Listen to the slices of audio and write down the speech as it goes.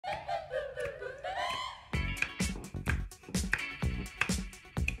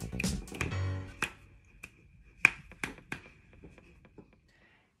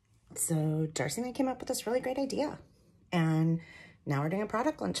So Darcy and I came up with this really great idea, and now we're doing a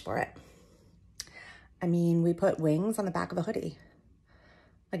product launch for it. I mean, we put wings on the back of a hoodie.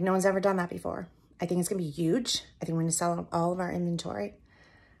 Like, no one's ever done that before. I think it's gonna be huge. I think we're gonna sell all of our inventory.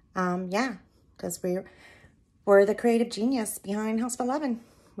 Yeah, because we're the creative genius behind House of 11.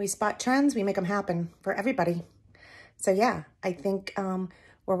 We spot trends, we make them happen for everybody. So yeah, I think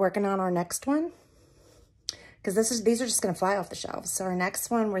we're working on our next one, because these are just gonna fly off the shelves. So our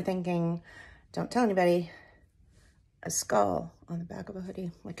next one, we're thinking, don't tell anybody, a skull on the back of a hoodie,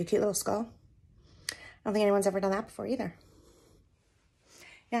 like a cute little skull. I don't think anyone's ever done that before either.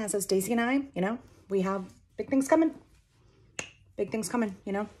 Yeah, so Stacey and I, you know, we have big things coming. Big things coming,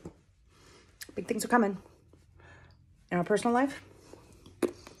 you know. Big things are coming in our personal life,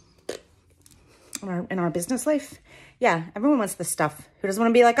 in our business life. Yeah, everyone wants this stuff. Who doesn't want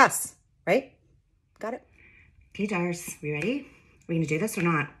to be like us, right? Got it? Okay, Darce, we ready? We're gonna do this or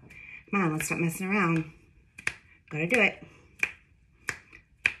not? Come on, let's stop messing around. Gotta do it.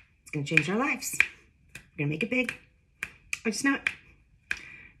 It's gonna change our lives. We're gonna make it big. I just know it.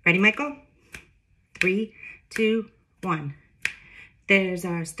 Ready, Michael? 3, 2, 1. There's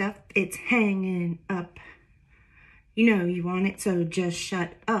our stuff. It's hanging up. You know you want it, so just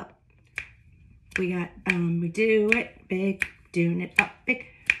shut up. We got, we do it big, doing it up big.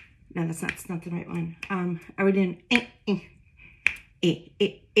 No, that's not the right one. Are we doing Are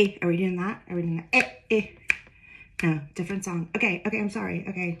we doing that? Are we doing that? No, different song. Okay, I'm sorry.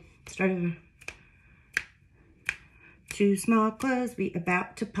 Okay, start over. 2 small clothes, we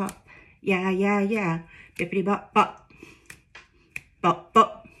about to pop. Yeah. Bippity bop bop. Bop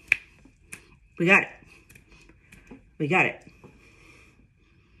bop. We got it.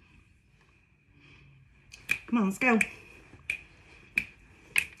 Come on, let's go.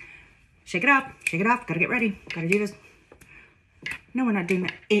 Shake it off. Gotta get ready. Gotta do this. No, we're not doing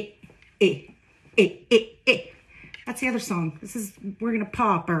that. That's the other song. This is, we're gonna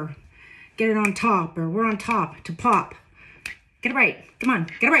pop, or get it on top, or we're on top to pop. Get it right. Come on,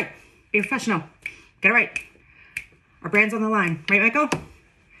 get it right. Be professional. Get it right. Our brand's on the line. Right, Michael?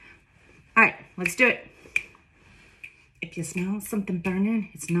 All right, let's do it. If you smell something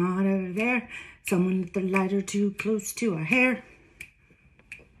burning, it's not over there. Someone lit the lighter too close to our hair.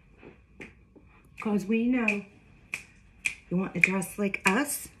 'Cause we know you want to dress like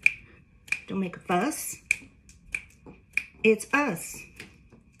us. Don't make a fuss. It's us.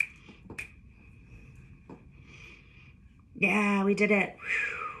 Yeah, we did it.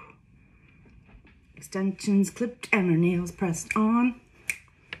 Whew. Extensions clipped and our nails pressed on.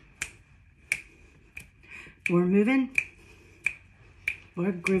 We're moving.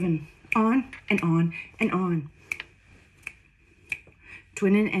 We're grooving on and on and on.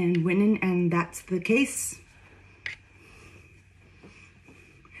 Twinning and winning, and that's the case.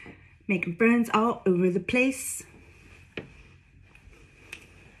 Making friends all over the place.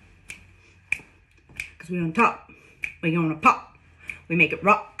 'Cause we're on top. We're gonna pop. We make it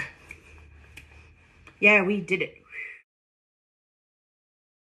rock. Yeah, we did it.